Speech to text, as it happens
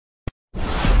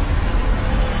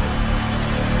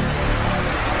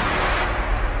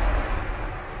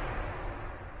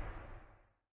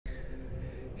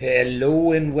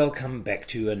Hello and welcome back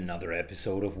to another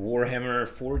episode of Warhammer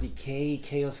 40k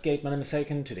Chaos Gate. My name is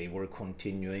Seiken. Today we're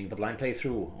continuing the blind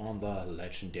playthrough on the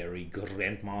legendary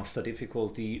Grandmaster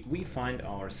difficulty. We find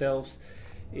ourselves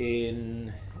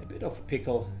in a bit of a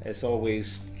pickle. As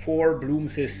always, 4 bloom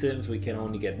systems, we can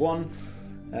only get 1.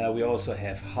 We also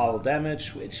have hull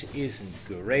damage, which isn't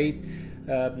great.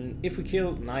 If we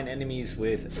kill 9 enemies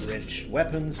with ranged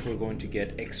weapons, we're going to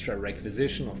get extra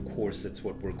requisition. Of course, that's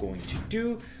what we're going to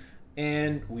do.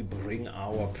 And we bring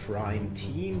our prime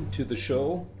team to the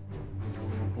show.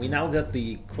 We now got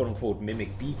the quote-unquote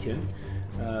mimic beacon,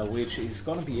 which is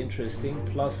going to be interesting.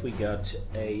 Plus, we got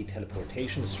a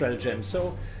teleportation stratagem.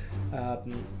 So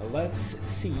let's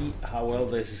see how well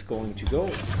this is going to go.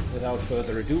 Without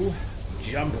further ado,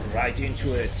 jump right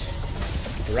into it.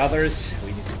 Brothers,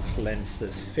 we need to cleanse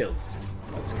this filth.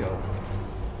 Let's go.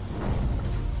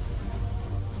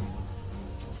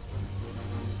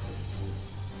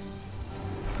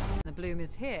 The bloom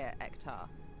is here, Ektar.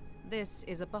 This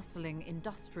is a bustling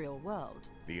industrial world.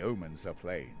 The omens are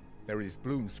plain. There is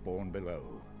bloom spawn below.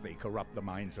 They corrupt the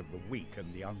minds of the weak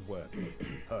and the unworthy.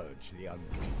 Purge the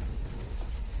unclean.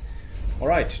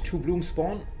 Alright, 2 bloom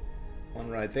spawn. One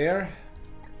right there.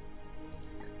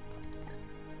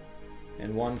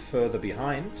 And 1 further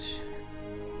behind.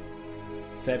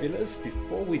 Fabulous.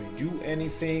 Before we do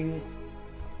anything...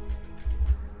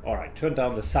 Alright, turn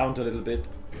down the sound a little bit.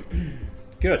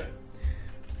 Good.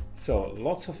 So,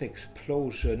 lots of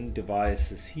explosion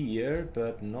devices here,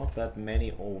 but not that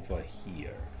many over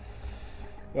here.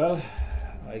 Well,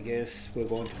 I guess we're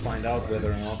going to find out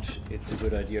whether or not it's a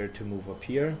good idea to move up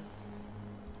here.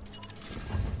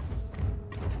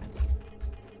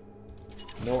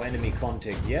 No enemy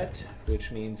contact yet,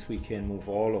 which means we can move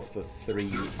all of the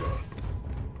 3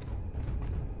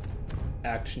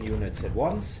 action units at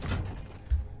once.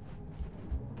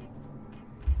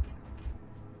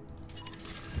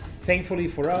 Thankfully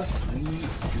for us, we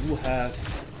do have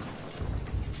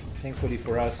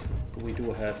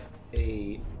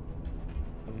a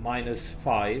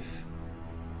 -5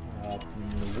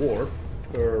 warp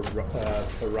per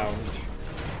round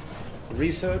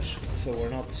research, so we're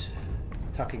not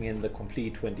tucking in the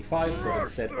complete 25, but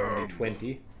instead only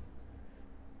 20.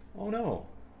 Oh no!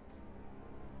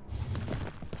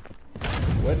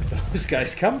 Where did those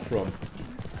guys come from?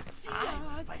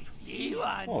 I see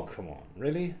one. Oh, come on,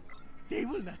 really? They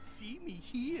will not see me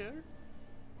here.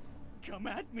 Come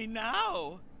at me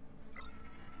now.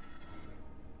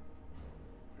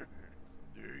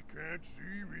 They can't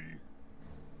see me.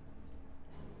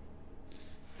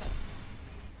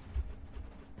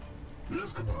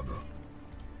 Yes, Commander.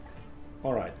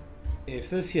 Alright, if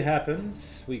this here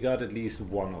happens, we got at least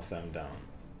 1 of them down.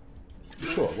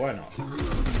 Sure, why not?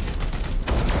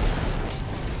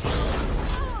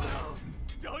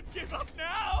 Don't give up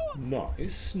now.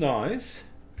 Nice, nice.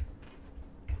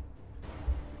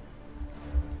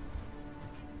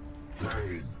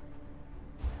 Pain.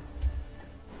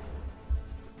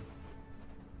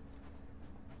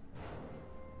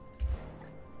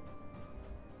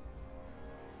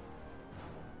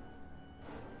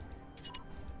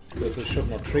 But this should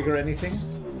not trigger anything.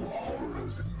 Horror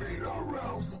has invaded our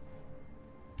realm.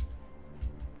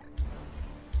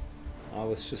 I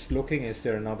was just looking, is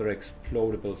there another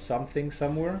explodable something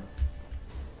somewhere?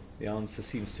 The answer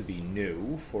seems to be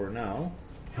no for now.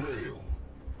 Hail.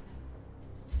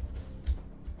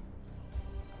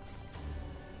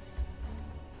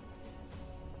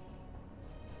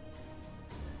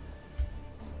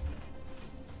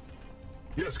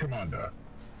 Yes, Commander.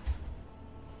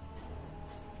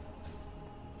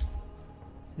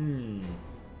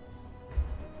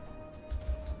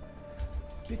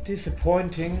 Bit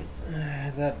disappointing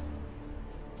that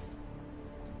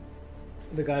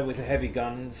the guy with the heavy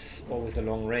guns or with the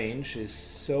long range is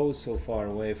so far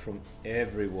away from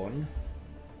everyone.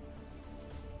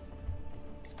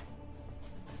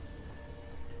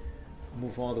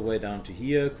 Move all the way down to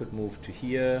here, could move to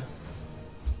here.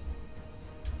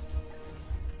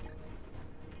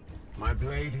 My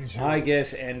blade is yours. I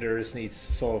guess Anders needs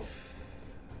to solve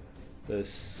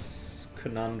this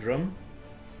conundrum.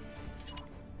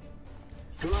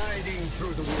 Gliding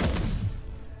through the wood.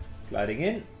 Gliding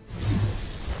in.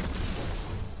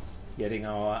 Getting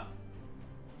our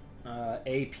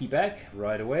AP back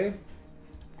right away.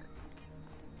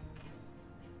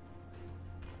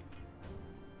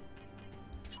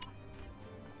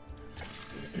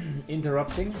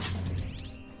 Interrupting.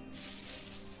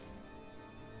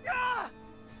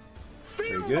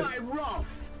 Very good.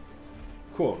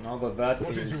 Cool, now that that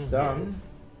is done,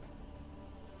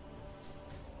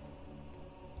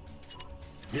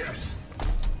 Yes.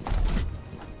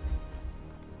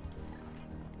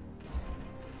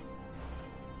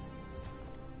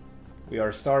 We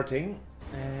are starting,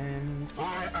 and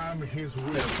I am his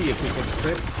will. let's see if we can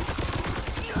crit.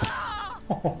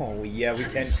 Oh yeah, we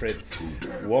can crit.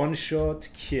 One shot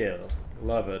kill.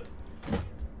 Love it.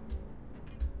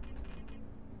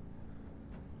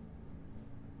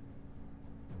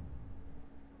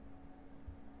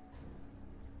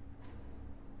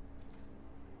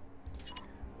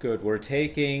 Good, we're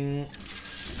taking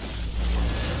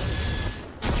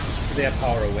their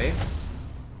power away.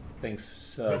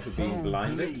 Thanks to being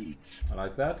blinded. I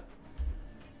like that.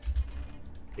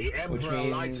 The Which Emperor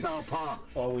lights our means path.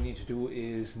 all we need to do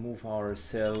is move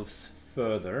ourselves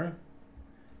further.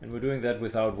 And we're doing that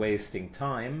without wasting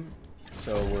time.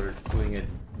 So we're doing it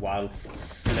whilst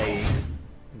slaying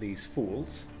these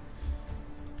fools.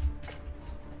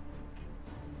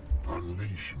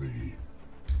 Unleash me.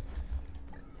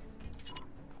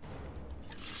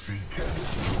 Seek it.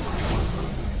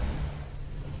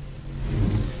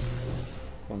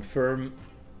 Confirm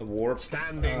a warp.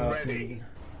 Standing ready.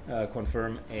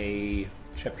 Confirm a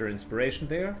chapter inspiration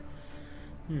there.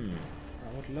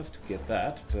 I would love to get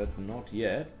that, but not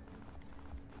yet.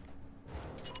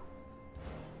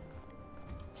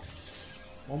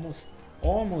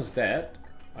 Almost dead.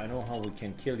 I know how we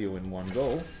can kill you in one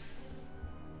go.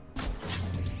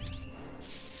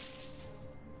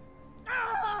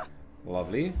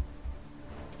 Lovely.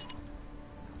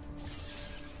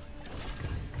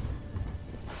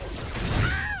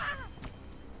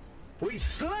 We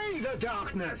slay the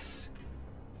darkness.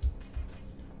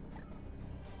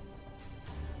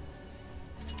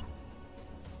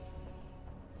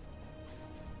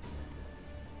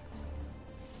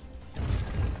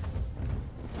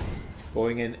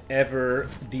 Going in ever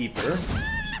deeper.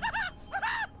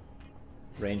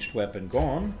 Ranged weapon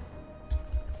gone.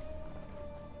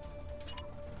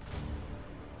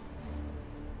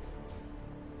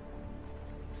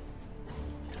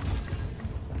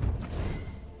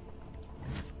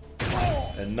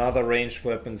 Another ranged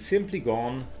weapon simply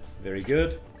gone. Very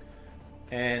good.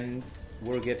 And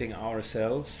we're getting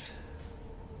ourselves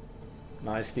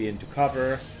nicely into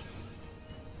cover.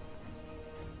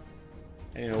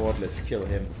 And you know what? Let's kill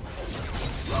him.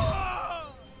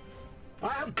 I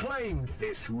have claimed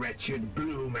this wretched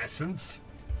bloom essence.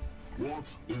 What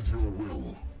is your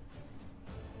will?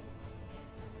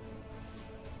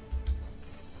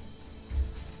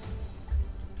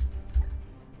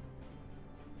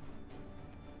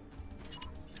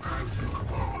 As you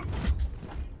command.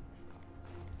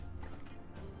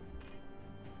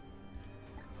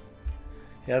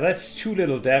 Yeah, that's too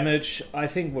little damage. I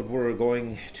think what we're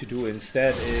going to do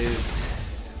instead is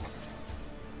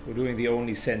we're doing the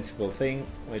only sensible thing,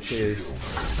 which is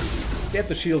get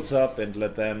the shields up and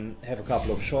let them have a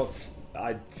couple of shots.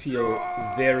 I feel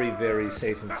very, very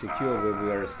safe and secure where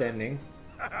we are standing.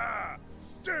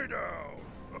 Stay down!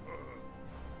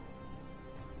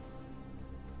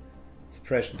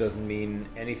 Suppression doesn't mean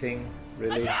anything,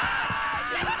 really.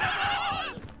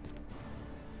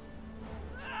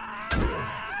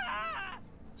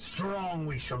 Strong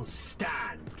we shall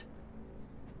stand.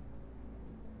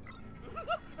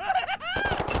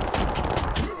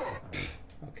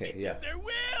 Okay, yeah. Their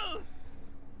will.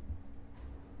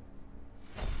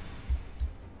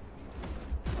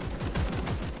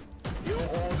 Your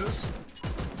orders?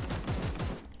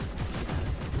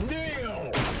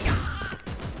 Kneel!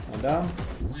 One down.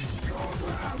 We are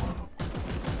the hammer.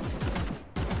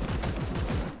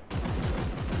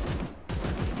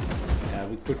 Yeah,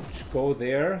 we could go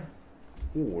there,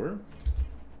 or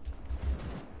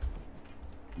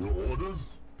Your orders?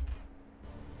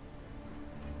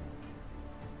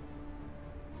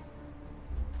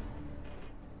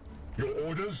 Your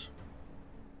orders?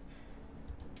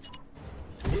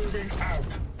 Moving out.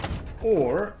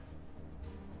 or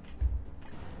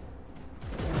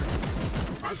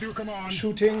As you command.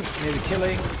 shooting, maybe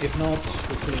killing. If not,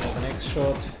 we're killing at the next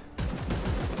shot.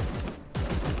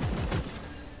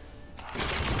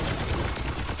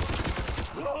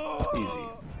 Easy.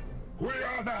 We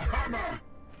are the hammer.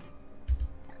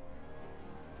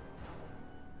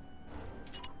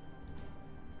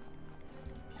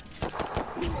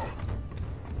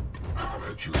 I'll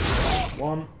let you.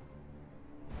 One.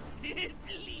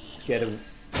 Get a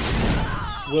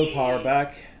willpower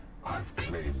back. I've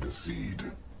claimed the seed.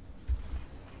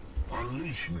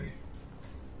 Unleash me.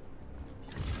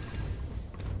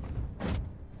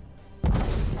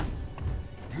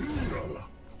 Kneel.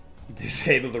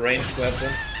 Disable the ranged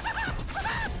weapon.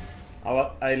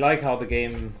 I like how the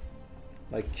game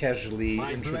like casually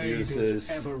My blade is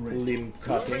introduces ever ready. limb Moving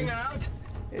cutting. out.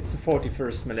 It's the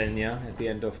 41st millennia at the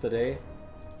end of the day.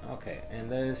 Okay, and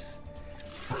there's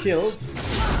kills,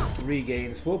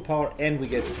 regains willpower, and we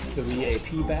get 3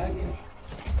 AP back,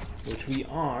 which we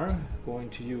are going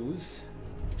to use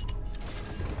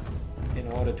in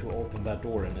order to open that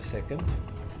door in a second.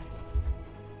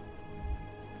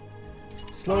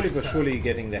 Slowly but surely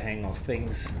getting the hang of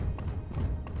things.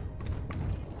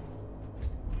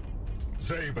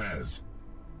 Sabers.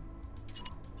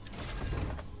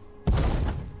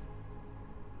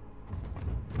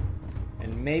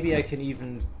 And maybe I can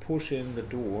even push in the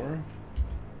door.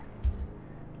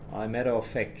 I matter of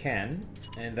fact can,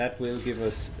 and that will give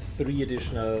us 3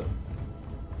 additional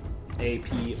AP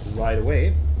right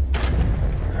away.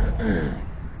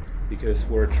 Because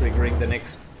we're triggering the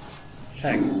next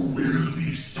attack. You will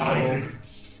be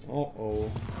silenced.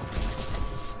 Uh-oh.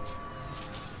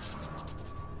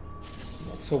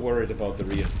 Not so worried about the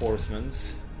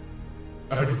reinforcements.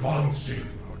 Advancing.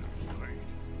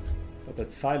 But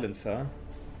that silencer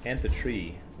and the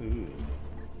tree. Ooh.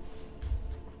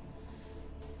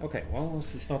 Okay, well,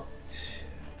 this is not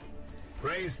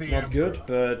good,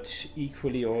 but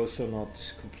equally also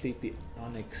not completely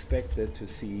unexpected to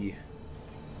see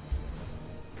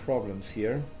problems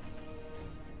here.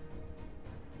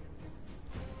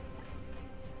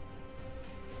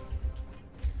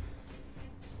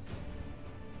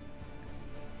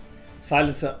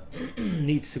 Silencer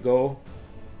needs to go.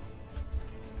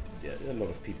 Yeah, a lot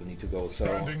of people need to go, so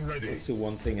let's do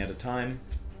one thing at a time.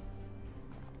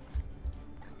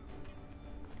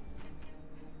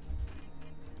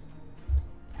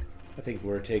 I think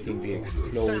we're taking the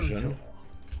explosion.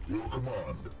 Your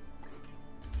command.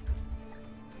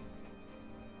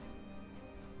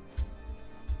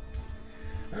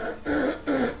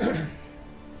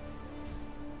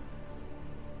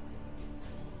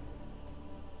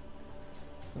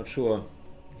 Not sure.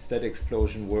 Is that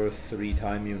explosion worth 3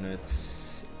 time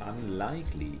units?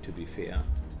 Unlikely, to be fair.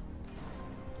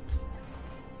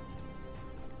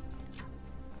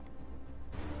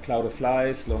 Cloud of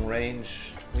flies, long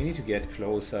range. We need to get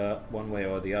closer one way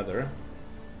or the other.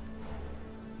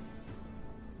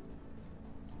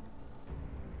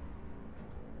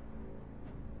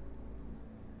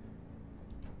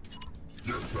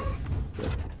 Yes, sir.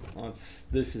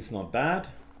 This is not bad.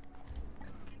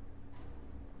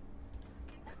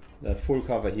 That full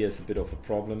cover here is a bit of a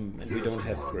problem, and we don't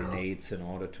have grenades in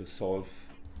order to solve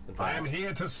that. I am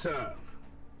here to serve.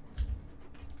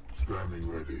 Standing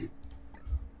ready.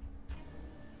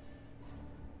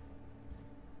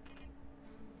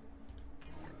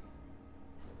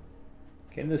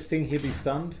 Can this thing here be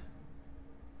stunned?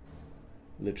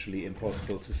 Literally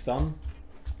impossible to stun.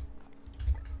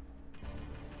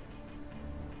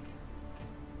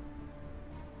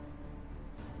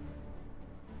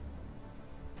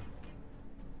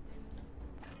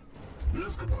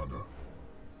 Yes, Commander.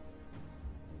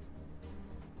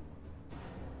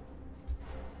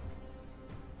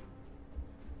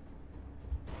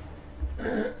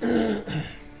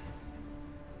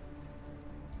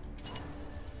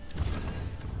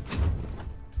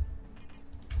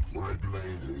 My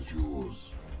blade is yours.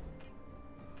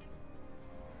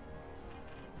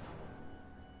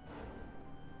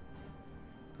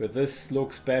 Good, this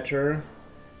looks better.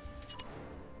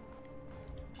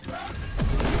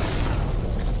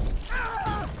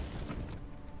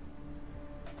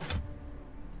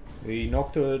 We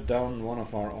knocked down one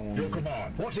of our own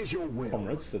What is your will?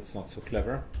 comrades. That's not so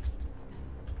clever.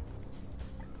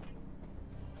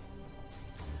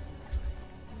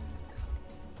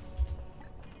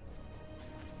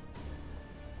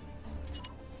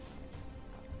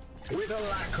 With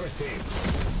alacrity.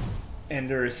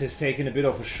 Anders has taken a bit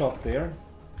of a shot there.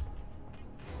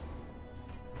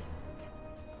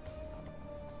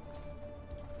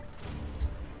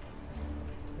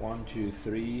 One, two,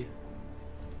 three.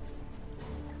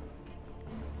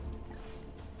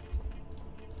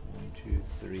 1, 2,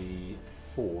 3,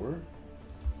 4.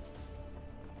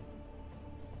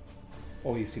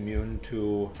 Oh, he's immune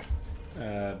to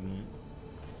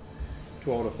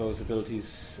all of those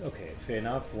abilities. Okay, fair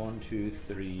enough. 1, 2,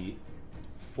 3,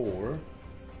 4.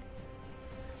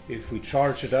 If we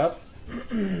charge it up,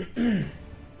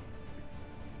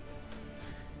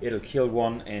 it'll kill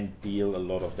one and deal a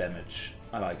lot of damage.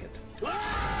 I like it. Get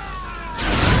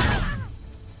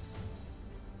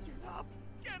up!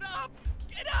 Get up!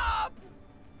 Get up!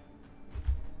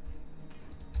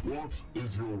 What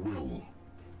is your will?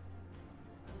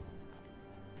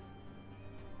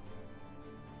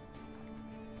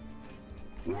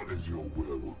 What is your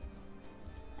will?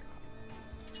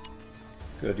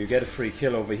 Good, you get a free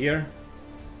kill over here.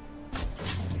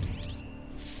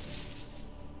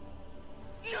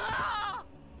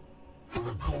 For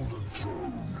the Golden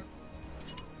Throne.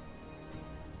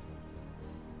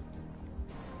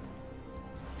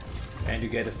 And you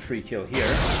get a free kill here.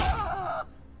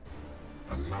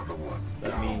 Another one.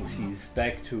 That means he's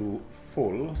back to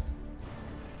full.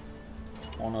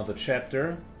 Another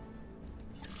chapter.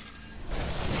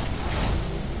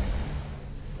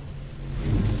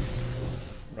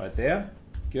 Right there.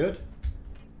 Good.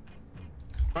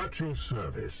 At your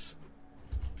service.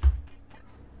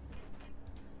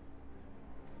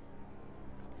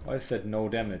 Why is that no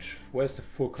damage? Where's the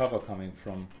full cover coming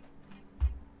from?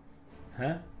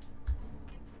 Huh?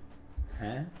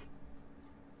 Huh?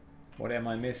 What am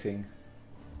I missing?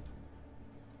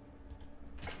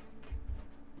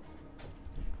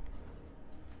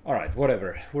 Alright,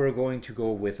 whatever. We're going to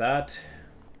go with that.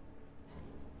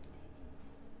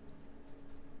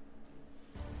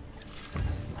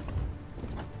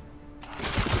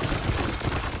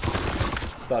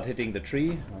 Start hitting the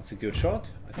tree. That's a good shot.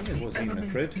 I think it was even a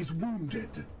crit. He's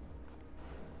wounded.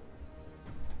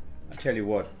 I tell you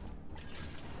what.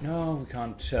 No,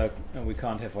 we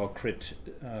can't have our crit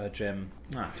gem.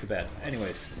 Ah, too bad.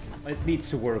 Anyways, it needs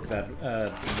to work that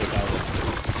without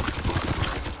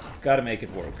it. Gotta make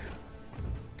it work.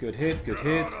 Good hit, good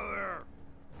hit.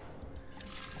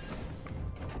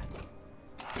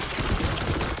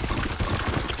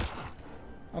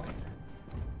 Okay.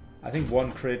 I think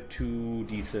one crit, two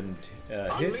decent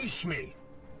hits. Unleash me.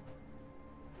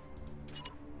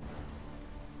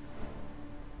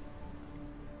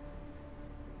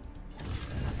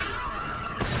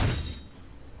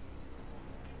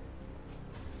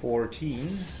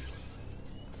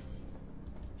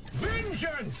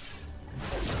 Vengeance!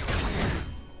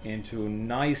 Into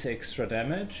nice extra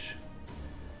damage.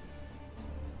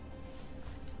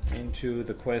 Into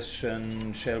the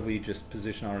question, shall we just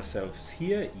position ourselves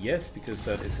here? Yes, because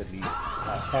that is at least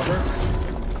half cover.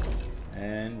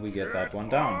 And we get that one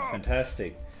down.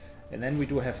 Fantastic. And then we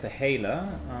do have the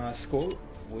Hela skull,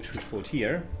 which we put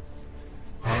here.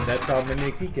 And that's our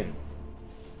Mimic Beacon.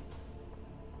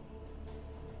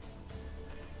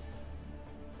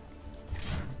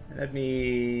 Let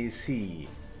me see.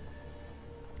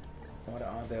 What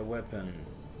are their weapons?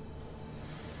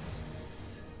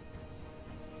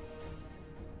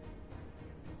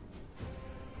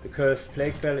 The Cursed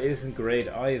Plague Bell isn't great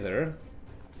either.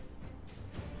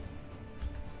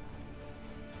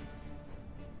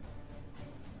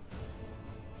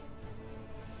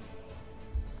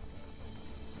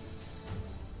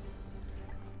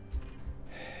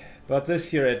 But this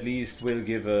here at least will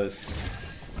give us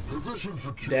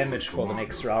damage for the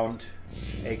next round,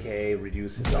 aka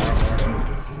reduces armor.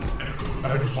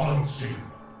 Advancing.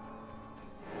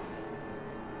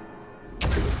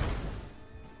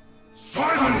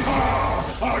 Silence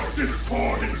our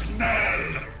discordant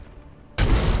knell.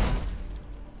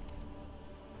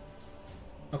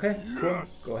 Okay, cool.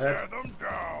 Go ahead. Tear them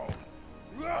down.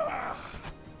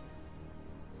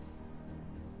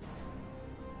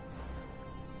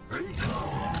 Hey,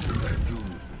 what did I do?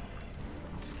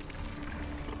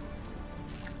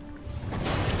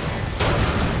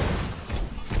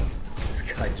 This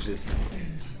guy just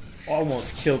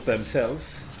almost killed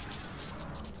themselves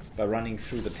by running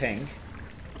through the tank.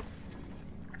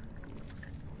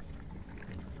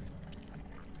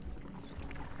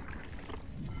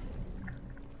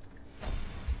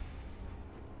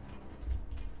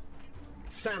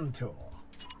 Santor.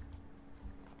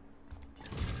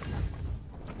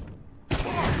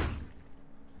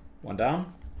 One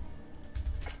down.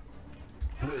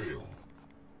 Hail.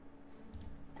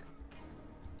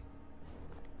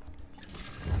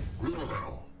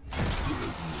 Well.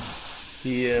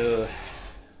 Heal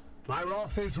My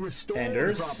wrath is restored,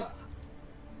 Anders. brother.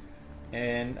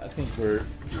 And I think we're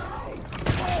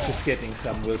just getting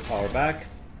some willpower back.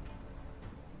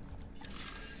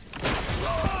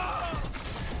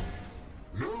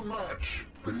 No match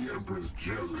for the Emperor's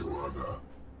jealous order.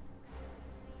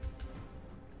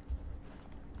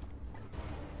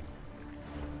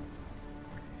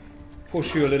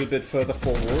 Push you a little bit further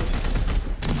forward.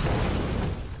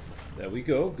 There we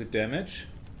go, good damage.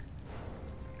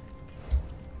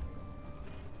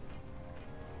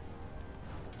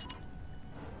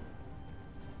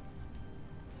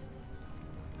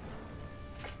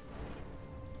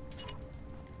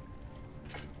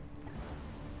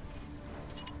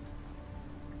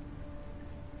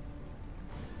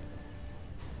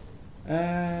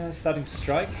 Starting to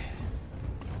strike.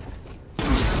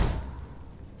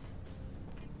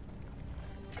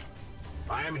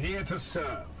 I am here to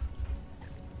serve.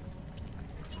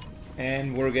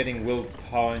 And we're getting will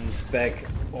points back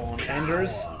on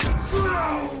Anders.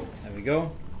 There we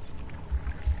go.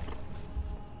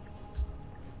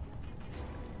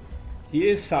 He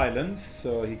is silenced,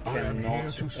 so he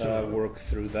cannot work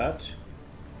through that.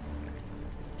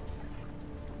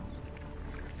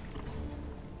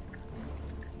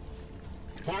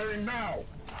 Firing now.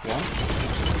 One.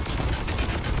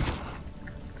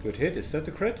 Good hit. Is that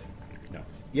the crit? No.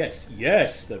 Yes.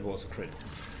 Yes, that was a crit.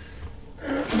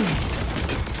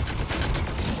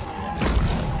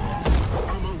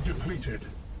 Ammo depleted.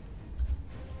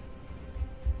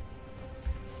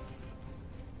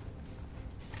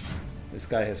 This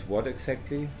guy has what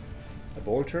exactly? A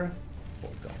bolter?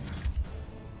 Bolt gun.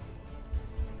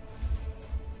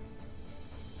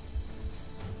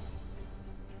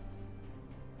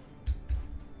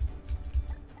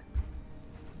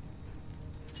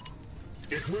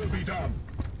 It will be done.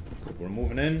 Good, we're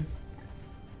moving in.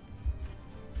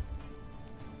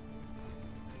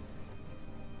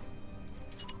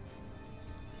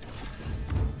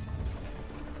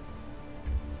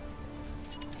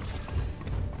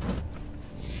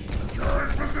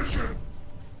 Turret position.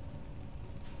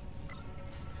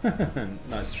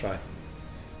 Nice try.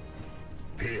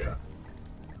 Here.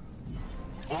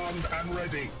 Armed and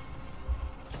ready.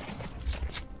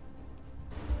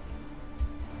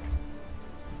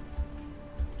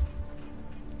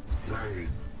 Gain.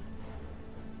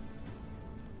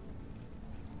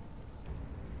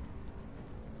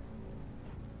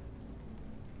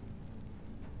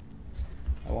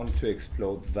 I wanted to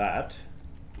explode that.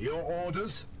 Your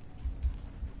orders?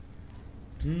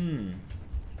 Hmm.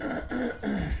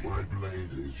 My blade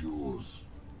is yours.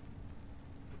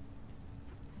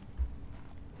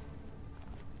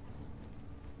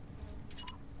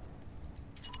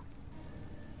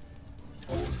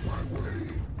 On my way.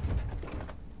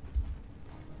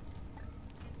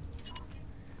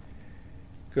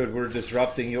 Good, we're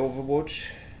disrupting the Overwatch,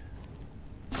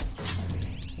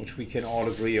 which we can all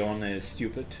agree on is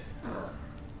stupid.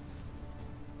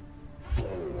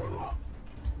 Fall.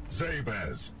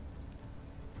 Zabez.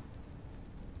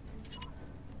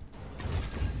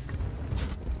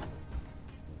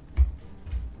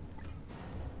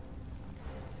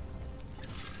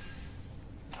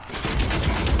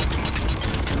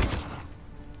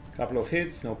 Couple of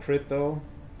hits, no crit though.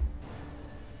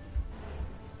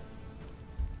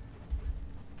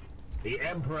 The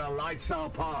Emperor lights our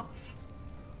path.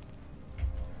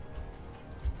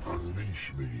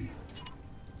 Unleash me.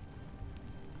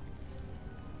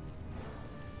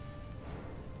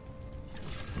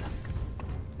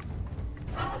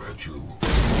 Have at you.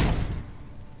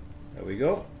 There we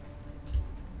go.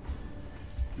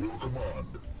 Your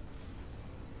command.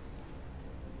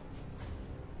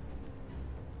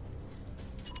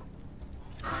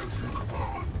 As you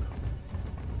command.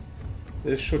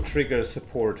 This should trigger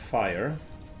support fire.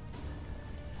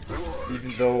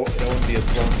 Even though it only is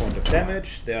 1 point of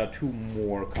damage, there are 2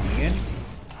 more coming in.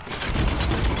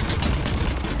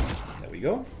 There we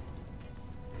go.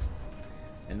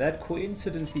 And that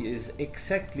coincidentally is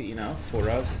exactly enough for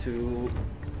us to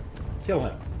kill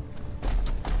him.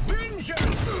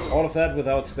 Vengeance! All of that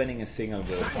without spending a single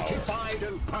willpower. Sanctified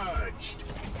and purged.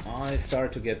 I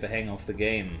start to get the hang of the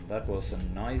game. That was a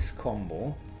nice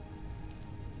combo.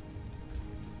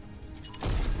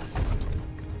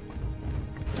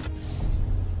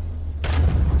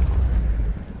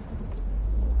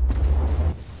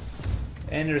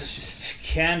 Anders just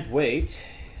can't wait.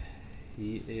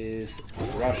 He is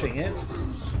rushing it.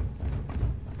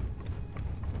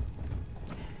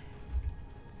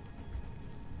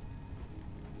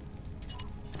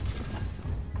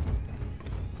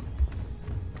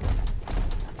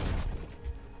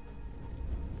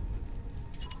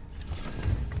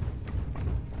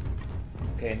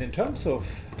 Okay, and in terms of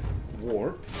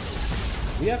warp,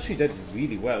 we actually did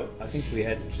really well. I think we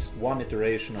had just 1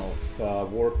 iteration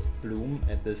of warp bloom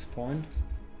at this point.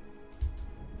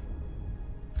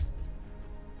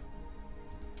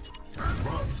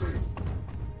 Advancing.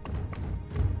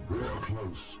 They are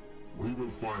close. We will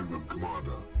find them,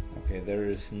 Commander. Okay, there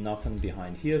is nothing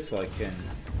behind here, so I can,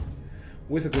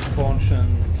 with a good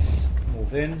conscience,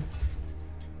 move in.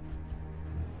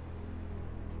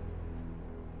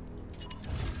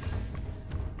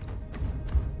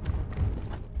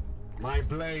 My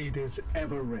blade is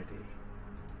ever ready.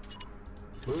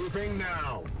 Moving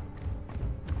now.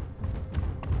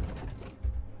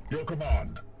 Your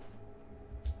command.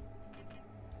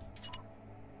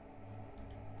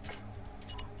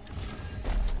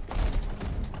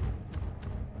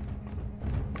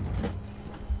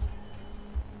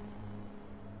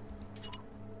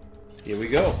 Here we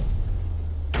go.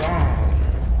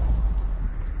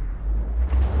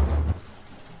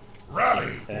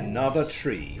 Rally! Another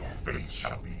tree. Fate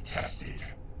shall be tested.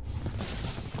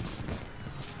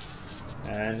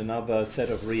 And another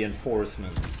set of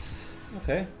reinforcements.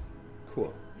 Okay,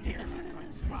 cool.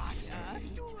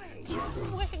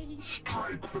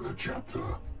 Strike for the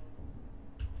chapter.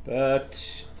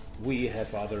 But we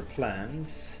have other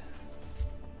plans.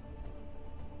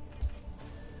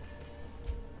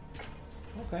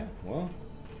 Okay, well.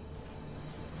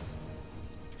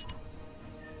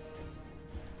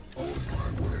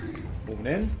 Moving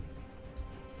in.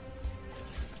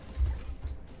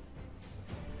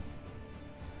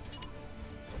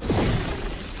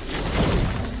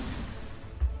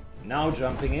 Now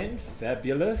jumping in,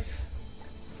 fabulous.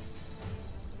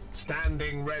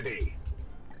 Standing ready.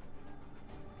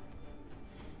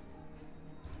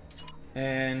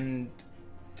 And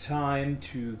time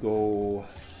to go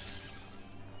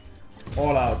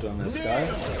all out on this guy.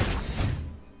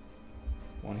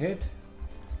 One hit.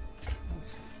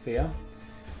 That's fair.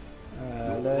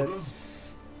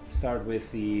 Let's start with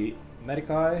the medic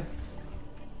guy.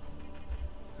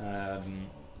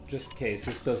 Just in case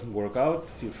this doesn't work out,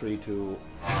 feel free to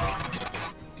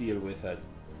deal with that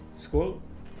skull.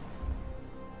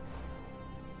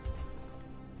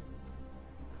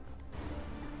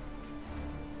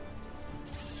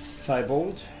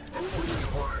 Psybolt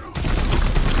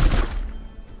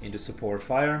into support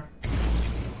fire.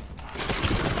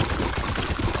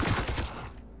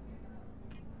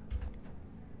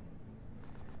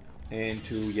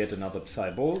 Into yet another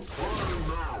Psybolt.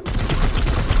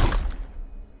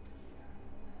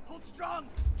 Hold strong.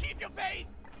 Keep your faith.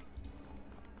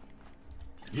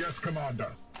 Yes,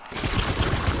 Commander.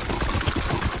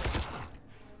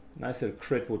 Nice little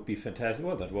crit would be fantastic.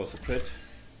 Well, that was a crit.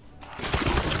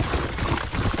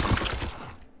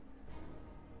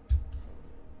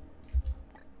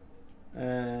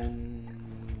 And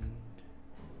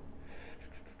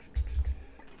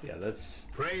yeah, let's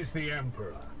praise the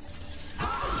Emperor.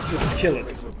 Just kill it.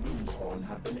 Bloomspawn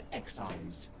have been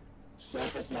excised.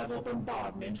 Surface level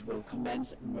bombardment will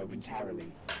commence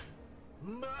momentarily.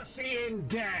 Mercy in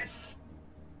death.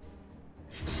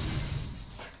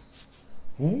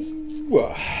 Ooh,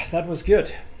 that was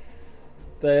good.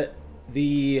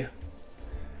 The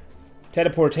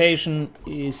teleportation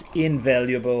is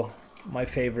invaluable. My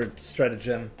favorite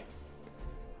stratagem.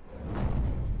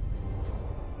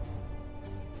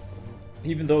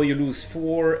 Even though you lose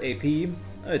 4 AP,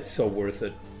 it's so worth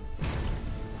it.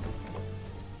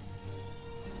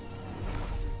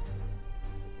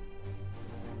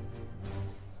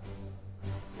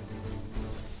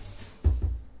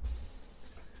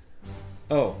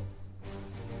 Oh.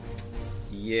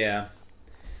 Yeah.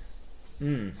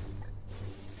 We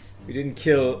didn't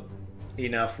kill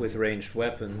enough with ranged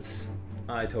weapons.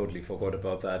 I totally forgot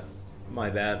about that. My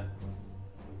bad.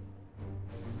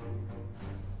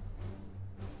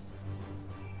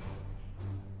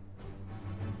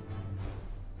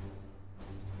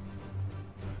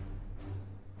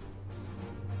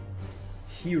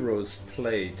 Heroes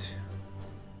Plate.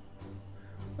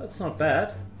 That's not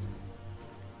bad.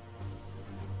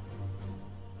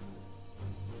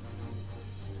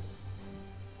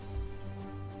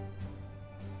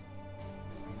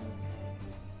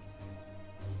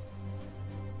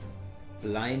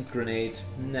 Blind grenade.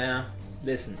 Nah,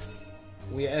 listen.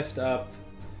 We effed up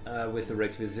with the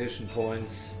requisition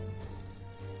points.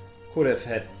 Could have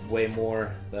had way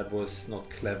more. That was not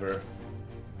clever.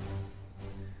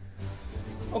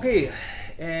 Okay,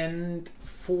 and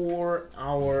for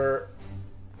our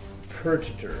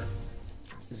Purgator,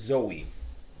 Zoe.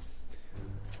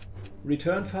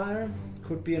 Return fire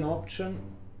could be an option.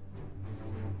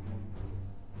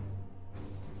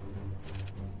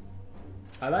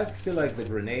 I still like the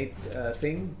grenade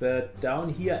thing, but down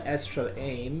here Astral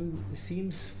Aim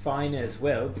seems fine as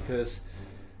well, because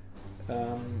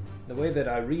the way that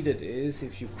I read it is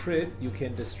if you crit, you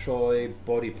can destroy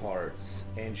body parts.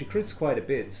 And she crits quite a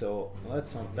bit, so well,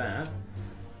 that's not bad.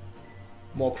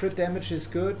 More crit damage is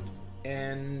good,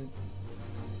 and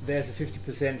there's a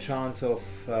 50% chance of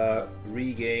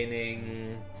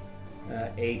regaining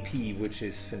AP, which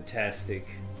is fantastic.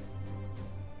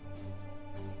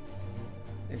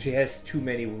 And she has too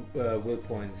many will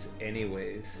points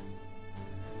anyways.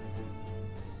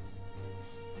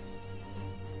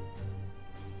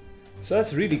 So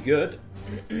that's really good.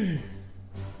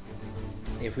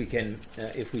 if we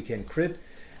can crit.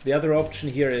 The other option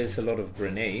here is a lot of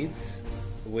grenades,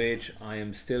 which I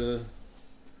am still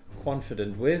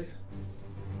confident with.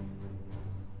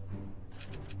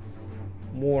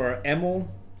 More ammo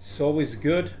is always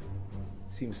good.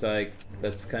 Seems like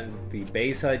that's kind of the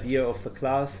base idea of the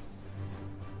class.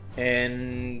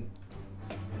 And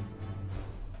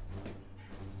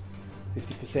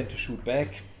 50% to shoot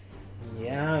back.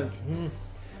 Yeah,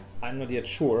 I'm not yet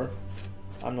sure.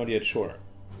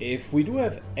 If we do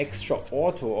have extra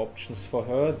auto options for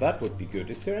her, that would be good.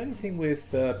 Is there anything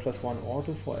with +1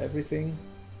 auto for everything?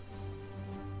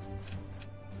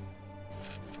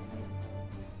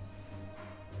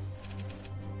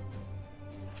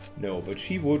 No, but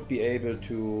she would be able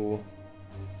to...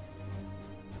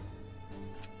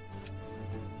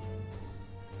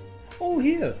 Oh,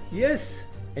 here! Yes!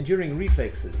 Enduring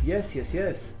reflexes. Yes, yes,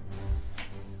 yes.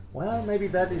 Well, maybe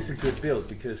that is a good build,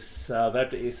 because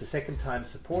that is a second time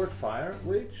support fire,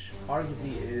 which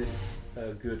arguably is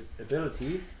a good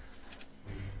ability.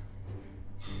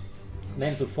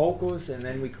 Mental focus, and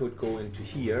then we could go into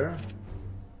here.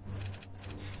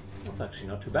 That's actually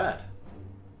not too bad.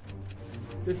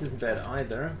 This isn't bad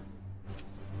either.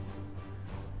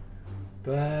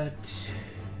 But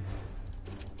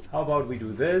how about we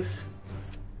do this?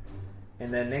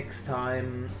 And then next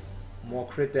time, more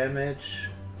crit damage.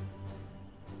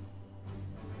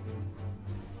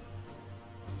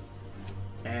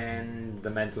 And the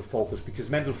mental focus, because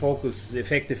mental focus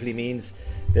effectively means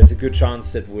there's a good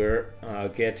chance that we're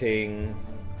getting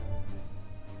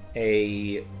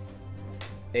a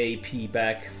AP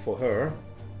back for her.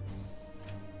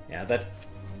 Yeah,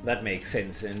 that makes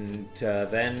sense. And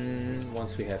then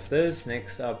once we have this,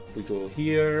 next up we go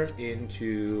here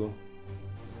into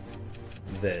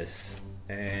this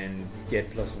and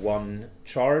get +1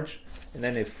 charge. And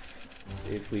then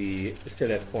if we still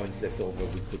have points left over,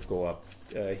 we could go up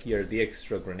here. The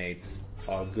extra grenades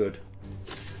are good.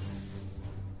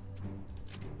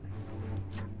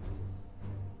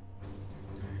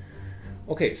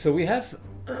 Okay, so we have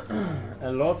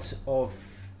a lot of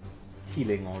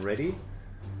healing already.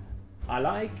 I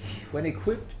like when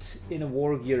equipped in a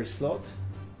war gear slot,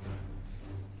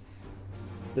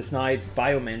 this knight's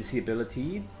biomancy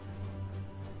ability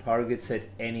targets at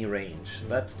any range.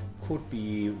 That could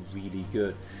be really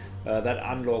good. That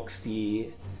unlocks the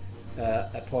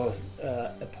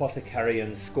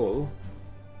Apothecarian Skull.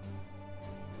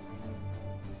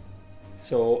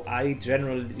 So I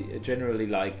generally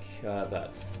like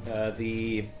that.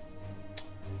 The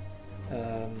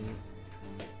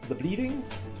bleeding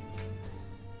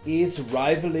is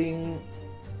rivaling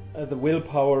the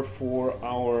willpower for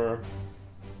our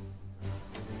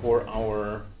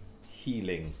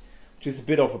healing, which is a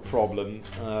bit of a problem,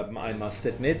 I must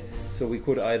admit. So we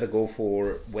could either go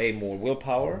for way more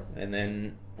willpower and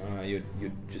then you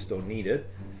just don't need it,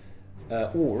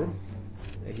 or,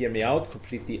 hear me out,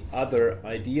 completely other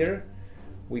idea,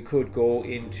 we could go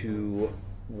into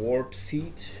warp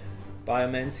seed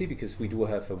biomancy, because we do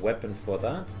have a weapon for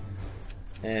that,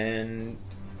 and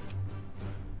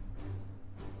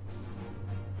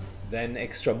then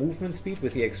extra movement speed.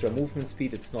 With the extra movement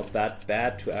speed, it's not that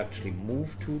bad to actually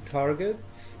move to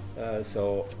targets,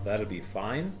 so that'll be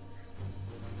fine.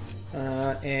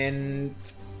 And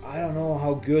I don't know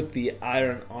how good the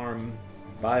Iron Arm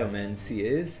biomancy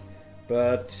is,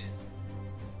 but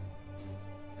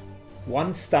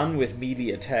one stun with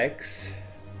melee attacks,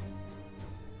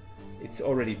 it's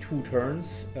already 2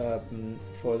 turns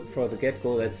for the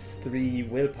get-go. That's 3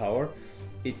 willpower.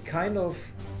 It kind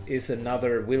of is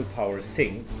another willpower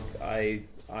sink. I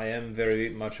am very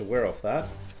much aware of that.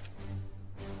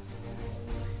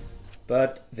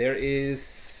 But there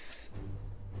is,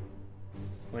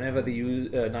 whenever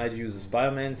the knight uses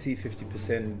biomancy,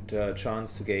 50%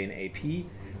 chance to gain AP,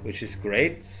 which is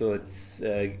great. So it's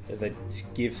that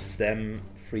gives them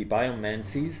free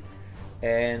biomancies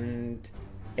and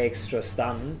extra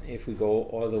stun if we go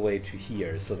all the way to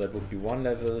here. So that would be 1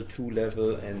 level, 2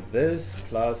 level, and this,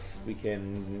 plus we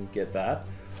can get that,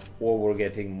 or we're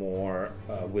getting more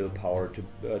willpower.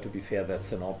 To be fair,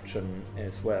 that's an option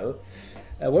as well.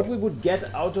 What we would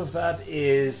get out of that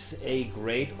is a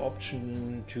great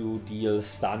option to deal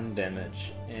stun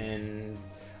damage, and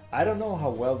I don't know how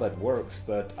well that works,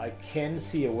 but I can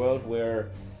see a world where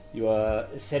you are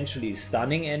essentially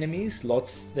stunning enemies,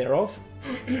 lots thereof,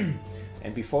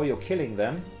 and before you're killing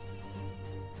them,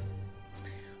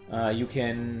 you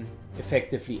can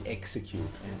effectively execute.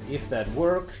 And if that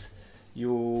works,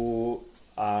 you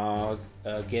are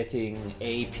getting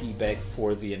AP back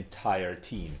for the entire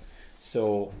team.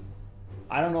 So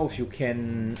I don't know if you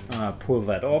can pull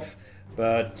that off,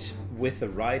 but with the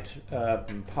right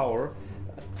power,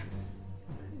 it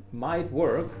might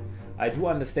work. I do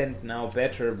understand now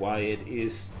better why it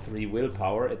is 3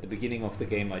 willpower. At the beginning of the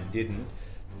game I didn't,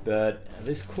 but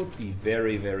this could be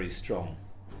very, very strong.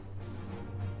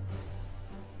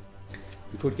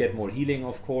 We could get more healing,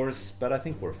 of course, but I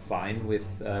think we're fine with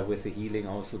the healing.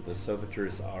 Also, the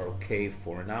servitors are okay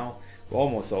for now. We're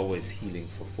almost always healing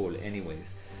for full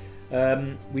anyways.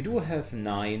 We do have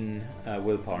 9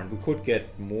 willpower, and we could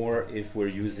get more if we're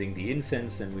using the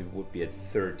incense, and we would be at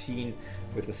 13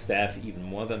 with the staff, even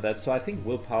more than that. So I think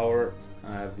willpower,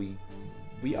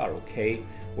 we are okay.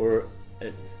 We're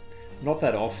not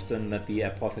that often that the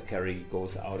apothecary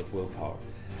goes out of willpower.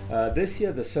 This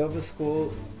year the service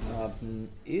school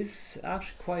is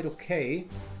actually quite okay.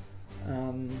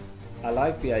 I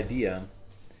like the idea,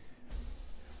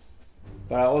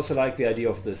 but I also like the idea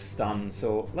of the stun,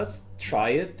 so let's try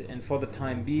it. And for the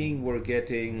time being we're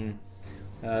getting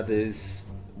this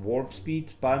warp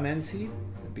speed biomancy,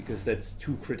 because that's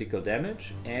 2 critical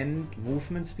damage, and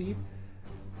movement speed.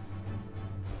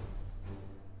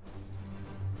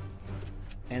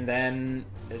 And then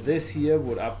this here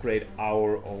would upgrade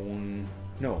our own...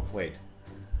 No, wait.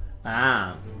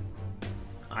 Ah,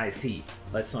 I see.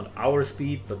 That's not our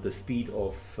speed, but the speed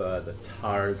of the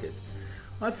target.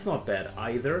 That's not bad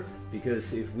either,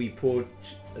 because if we put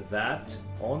that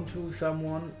onto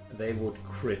someone, they would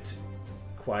crit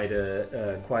quite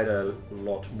a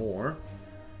lot more.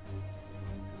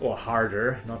 Or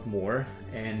harder, not more.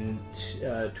 And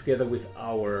together with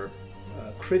our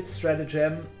crit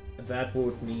stratagem, that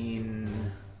would mean,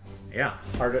 yeah,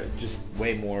 harder, just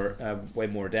way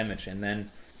more damage. And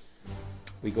then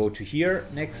we go to here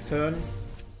next turn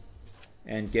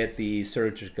and get the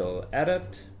surgical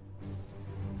adept,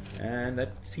 and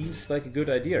that seems like a good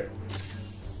idea.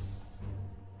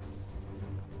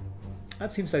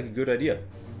 That seems like a good idea.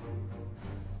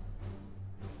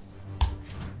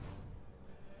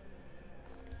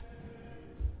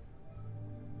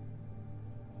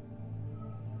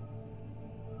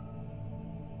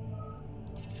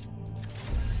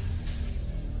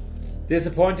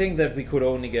 Disappointing that we could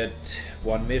only get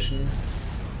 1 mission,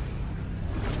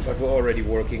 but we're already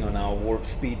working on our warp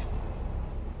speed.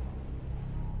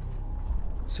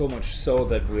 So much so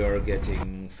that we are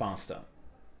getting faster.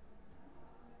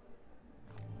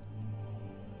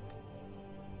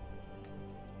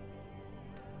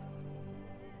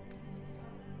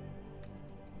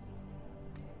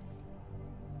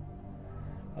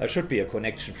 There should be a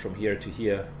connection from here to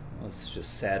here. It's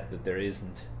just sad that there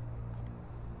isn't.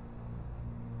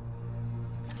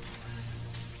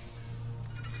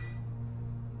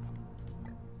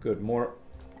 Good, more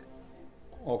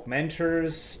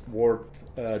augmenters, warp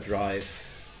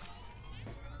drive.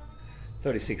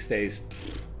 36 days,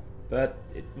 but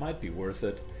it might be worth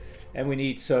it. And we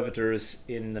need servitors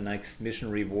in the next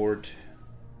mission reward.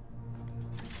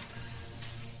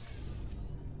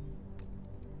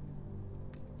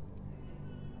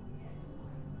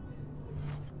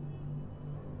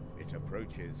 It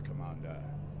approaches, Commander.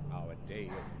 Our day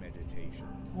of meditation.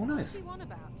 Oh, nice. What's he on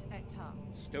about, Ektar?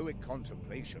 Stoic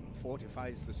contemplation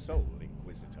fortifies the soul,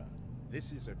 Inquisitor.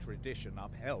 This is a tradition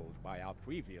upheld by our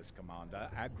previous commander,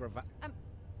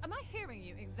 Am I hearing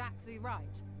you exactly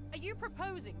right? Are you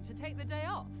proposing to take the day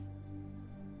off?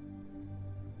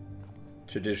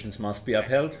 Traditions must be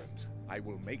upheld. Excellent. I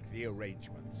will make the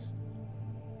arrangements.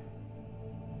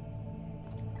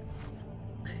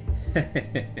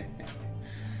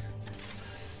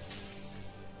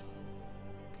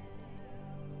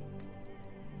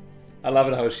 I love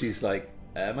it how she's like,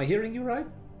 am I hearing you right?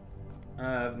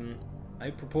 Are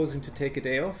you proposing to take a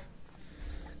day off?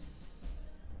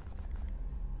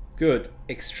 Good.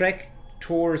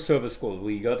 Extractor service school.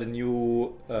 We got a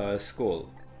new school.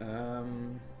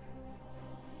 I'm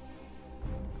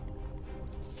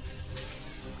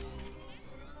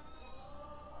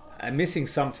missing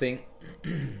something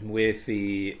with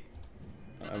the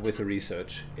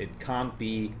research. It can't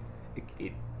be.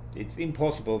 It's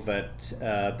impossible that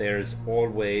there's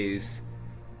always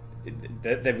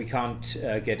that we can't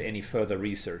get any further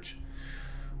research.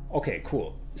 Okay,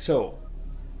 cool. So,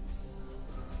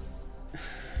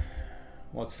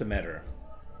 what's the matter?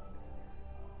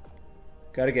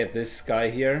 Gotta get this guy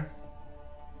here.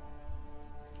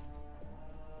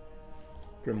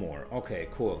 Grimoire. Okay,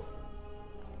 cool.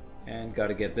 And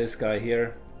gotta get this guy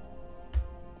here.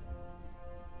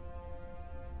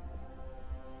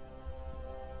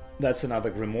 That's another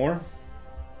Grimoire.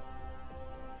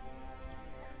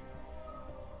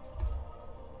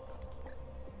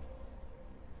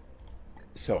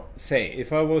 So, say,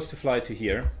 if I was to fly to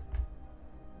here,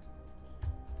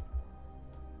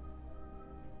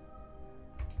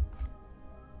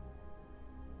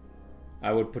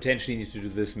 I would potentially need to do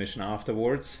this mission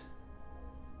afterwards.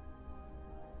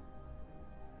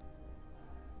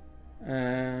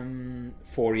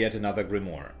 For yet another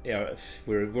Grimoire. Yeah,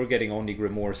 we're getting only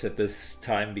Grimoires at this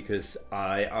time because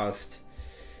I asked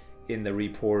in the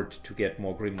report to get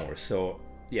more Grimoires. So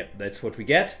yeah, that's what we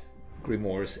get.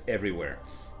 Grimoires everywhere.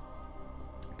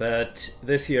 But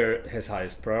this year has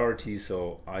highest priority,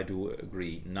 so I do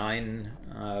agree.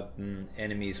 9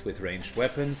 enemies with ranged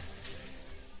weapons.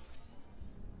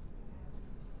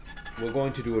 We're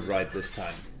going to do it right this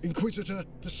time. Inquisitor,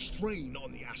 the strain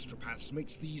on the astropaths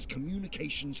makes these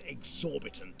communications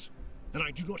exorbitant. and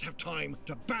I do not have time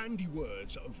to bandy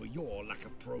words over your lack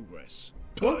of progress.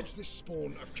 Purge this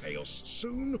spawn of chaos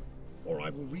soon, or I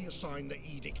will reassign the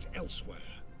edict elsewhere.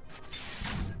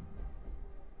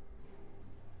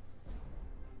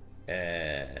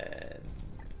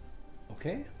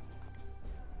 Okay.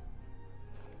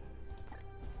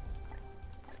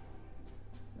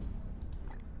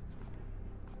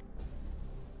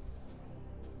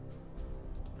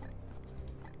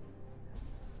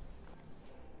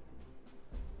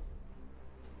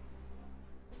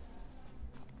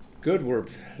 Good, we're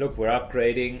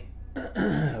upgrading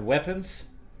weapons.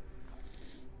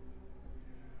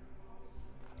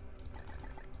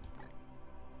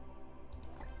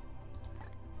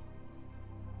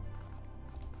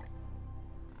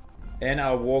 And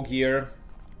our war gear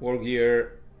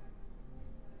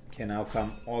can now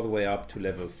come all the way up to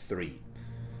level 3.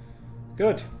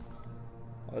 Good.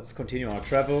 Let's continue our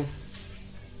travel.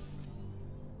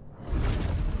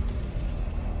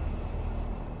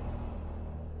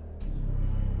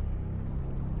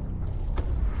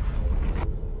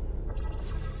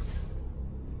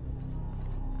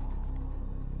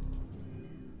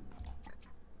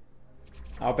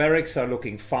 Our barracks are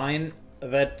looking fine.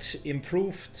 That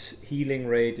improved healing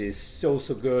rate is so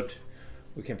good.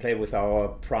 We can play with our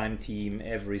prime team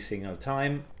every single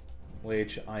time,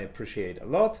 which I appreciate a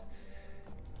lot.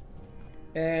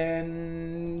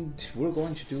 And we're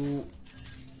going to do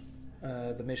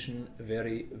the mission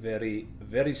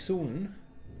very soon,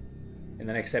 in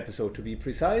the next episode to be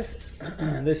precise.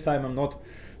 This time I'm not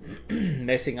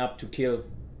messing up to kill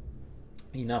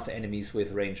enough enemies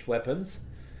with ranged weapons.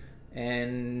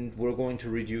 And we're going to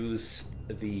reduce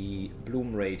the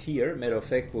bloom rate here. Matter of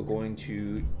fact, we're going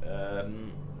to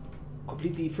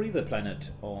completely free the planet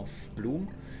of bloom,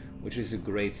 which is a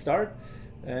great start.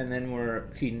 And then we're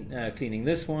cleaning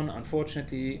this one.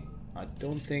 Unfortunately, I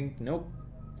don't think, nope,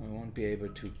 we won't be able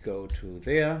to go to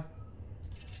there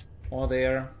or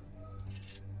there,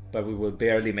 but we will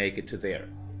barely make it to there.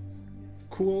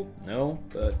 Cool, no,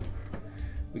 but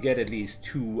we get at least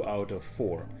 2 out of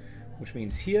 4. Which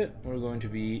means here we're going to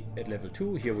be at level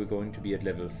 2, here we're going to be at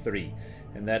level 3.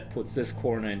 And that puts this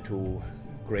corner into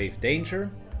grave danger.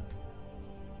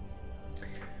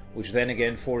 Which then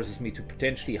again forces me to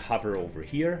potentially hover over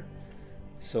here.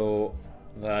 So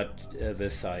that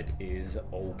this side is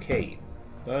okay.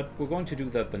 But we're going to do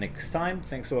that the next time.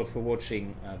 Thanks a lot for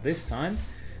watching this time.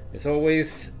 As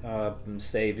always,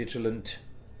 stay vigilant,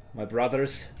 my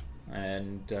brothers.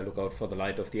 And look out for the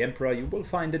light of the Emperor. You will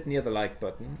find it near the like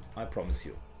button, I promise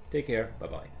you. Take care, bye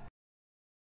bye.